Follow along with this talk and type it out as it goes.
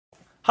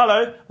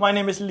Hello, my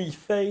name is Li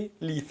Fei.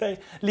 Li Fei.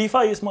 Li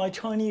Fei is my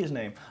Chinese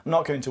name. I'm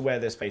not going to wear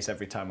this face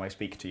every time I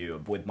speak to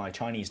you with my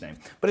Chinese name.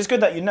 But it's good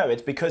that you know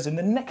it, because in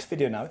the next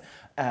video now,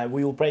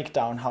 we will break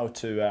down how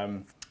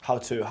to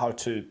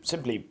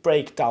simply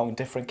break down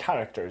different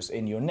characters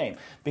in your name.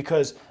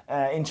 Because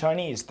in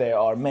Chinese there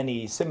are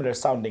many similar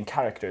sounding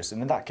characters,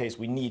 and in that case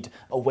we need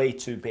a way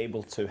to be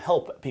able to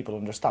help people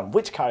understand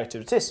which character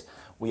it is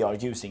we are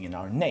using in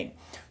our name.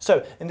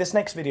 So in this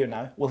next video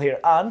now, we'll hear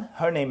Anne.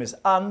 Her name is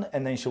Anne,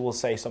 and then she will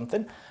say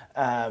something.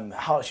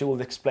 How she will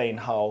explain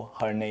how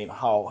her name,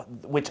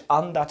 which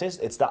Anne that is.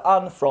 It's the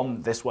Anne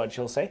from this word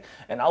she'll say,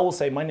 and I will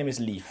say my name is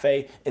Li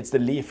Fei. It's the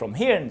Li from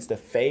here and it's the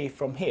Fei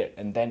from here,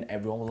 and then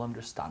everyone will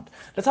understand.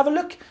 Let's have a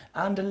look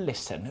and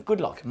listen.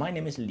 Good luck. My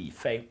name is Li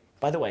Fei.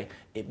 By the way,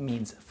 it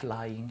means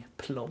flying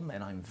plum,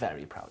 and I'm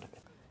very proud of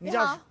it.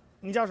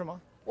 你叫什么？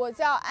我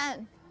叫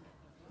安。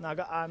哪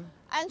个安？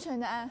安全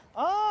的安。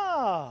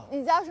啊。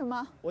你叫什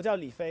么？我叫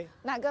李飞。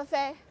哪个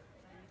飞？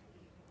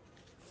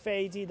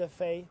飞机的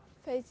飞。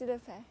飞机的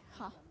飞。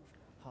好。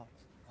好。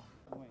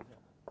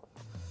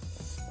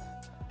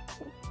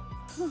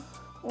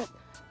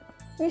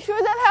你是不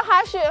是在拍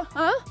花絮？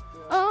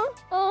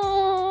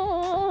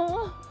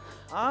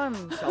安，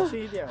小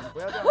心一点，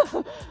不要这样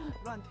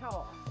乱跳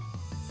啊。